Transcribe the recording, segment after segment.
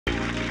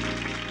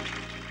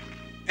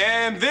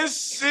And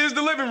this is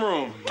the living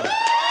room.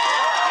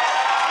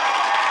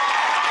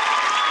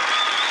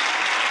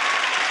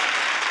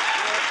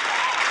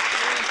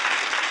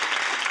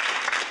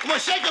 Come on,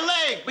 shake a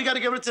leg. We got to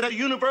get rid of that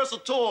Universal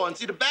tour and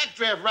see the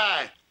backdraft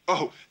ride.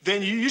 Oh,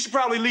 then you should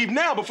probably leave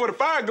now before the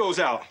fire goes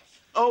out.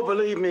 Oh,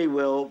 believe me,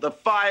 Will, the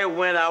fire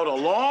went out a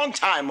long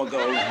time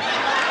ago.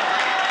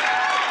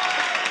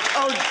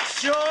 Oh,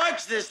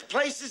 George, this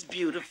place is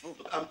beautiful.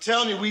 I'm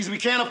telling you, Weezy, we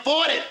can't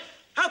afford it.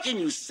 How can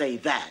you say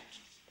that?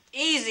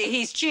 Easy,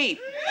 he's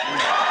cheap.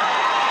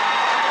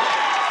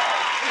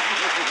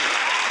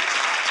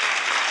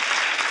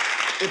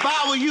 If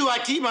I were you,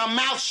 I'd keep my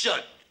mouth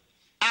shut.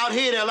 Out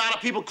here, there are a lot of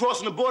people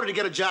crossing the border to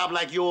get a job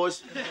like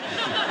yours.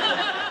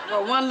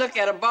 Well, one look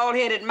at a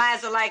bald-headed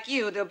miser like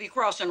you, they'll be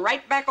crossing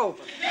right back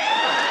over.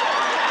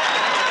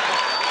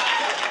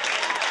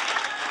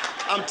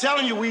 I'm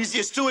telling you, Weezy,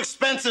 it's too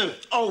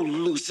expensive. Oh,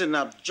 loosen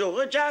up,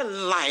 George. I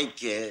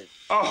like it.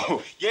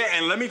 Oh, yeah,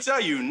 and let me tell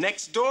you,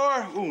 next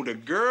door, ooh, the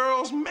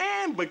girls,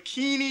 man,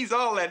 bikinis,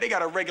 all that. They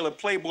got a regular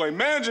Playboy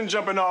mansion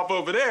jumping off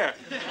over there.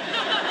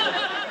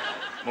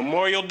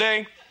 Memorial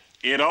Day,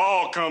 it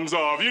all comes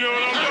off. You know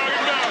what I'm talking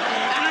about?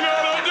 You know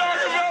what I'm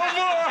talking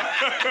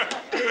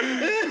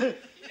about, boy?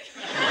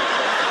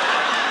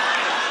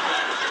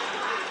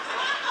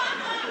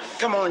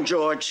 Come on,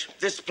 George.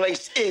 This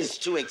place is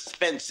too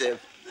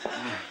expensive.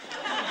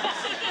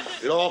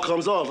 It all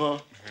comes off, huh?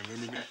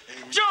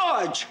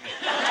 George!